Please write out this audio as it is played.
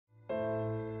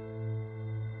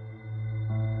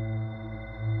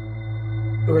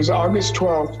It was August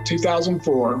 12th,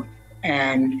 2004,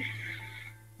 and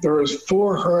there was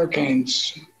 4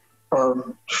 hurricanes,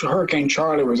 or Hurricane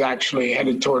Charley was actually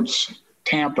headed towards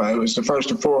Tampa. It was the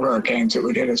first of 4 hurricanes that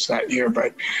would hit us that year,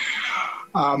 but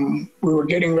we were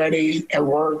getting ready at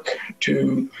work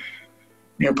to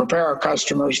prepare our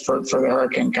customers for the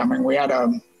hurricane coming. We had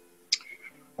an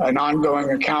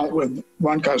ongoing account with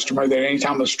one customer that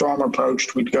anytime a storm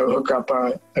approached, we'd go hook up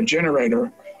a generator.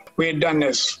 We had done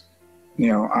this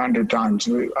 100 times.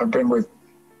 I've been with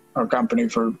our company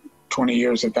for 20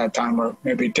 years at that time, or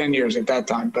maybe 10 years at that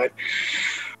time, but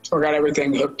we got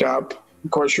everything hooked up.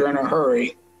 Of course, you're in a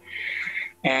hurry,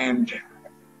 and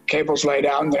cables laid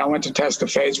out, and then I went to test the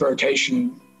phase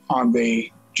rotation on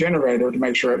the generator to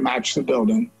make sure it matched the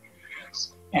building.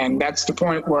 And that's the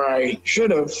point where I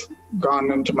should have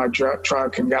gone into my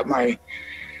truck and got my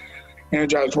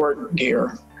energized work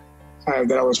gear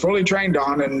that I was fully trained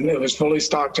on, and it was fully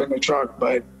stocked in the truck.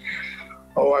 But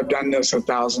I've done this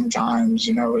 1,000 times.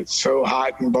 It's so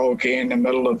hot and bulky in the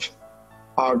middle of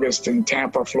August in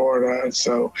Tampa, Florida.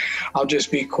 So I'll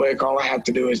just be quick. All I have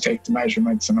to do is take the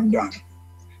measurements and I'm done.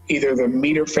 Either the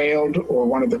meter failed or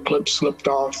one of the clips slipped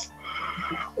off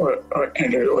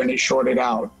and it shorted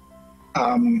out.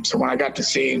 So when I got to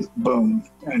see, boom,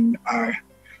 and I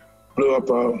blew up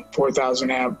a 4,000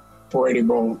 amp, 480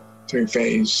 volt,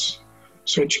 3-phase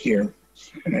switch gear.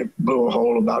 And it blew a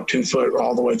hole about 2 foot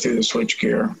all the way through the switch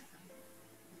gear.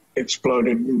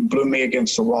 Exploded, blew me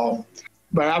against the wall.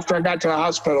 But after I got to the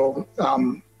hospital,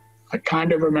 I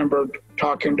kind of remembered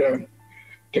talking to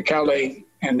Kelly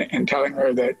and telling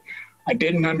her that I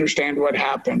didn't understand what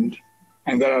happened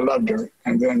and that I loved her.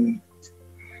 And then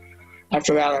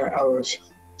after that, I was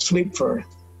asleep for,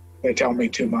 they tell me,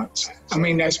 2 months.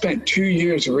 I spent 2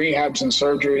 years of rehabs and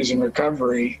surgeries and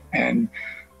recovery, and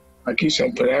like you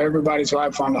said, put everybody's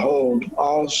life on hold,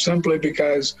 all simply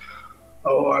because,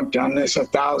 I've done this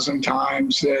 1,000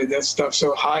 times. That stuff's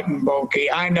so hot and bulky.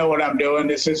 I know what I'm doing.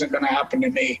 This isn't going to happen to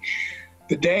me.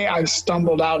 The day I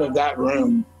stumbled out of that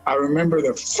room, I remember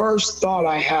the first thought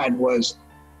I had was,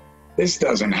 this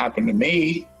doesn't happen to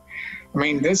me.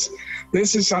 This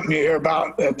is something you hear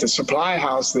about at the supply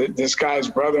house, that this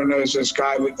guy's brother knows this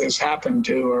guy that this happened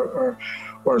to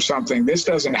or something. This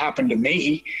doesn't happen to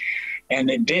me. And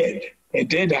it did. It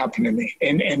did happen to me.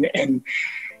 And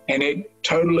it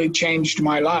totally changed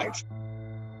my life.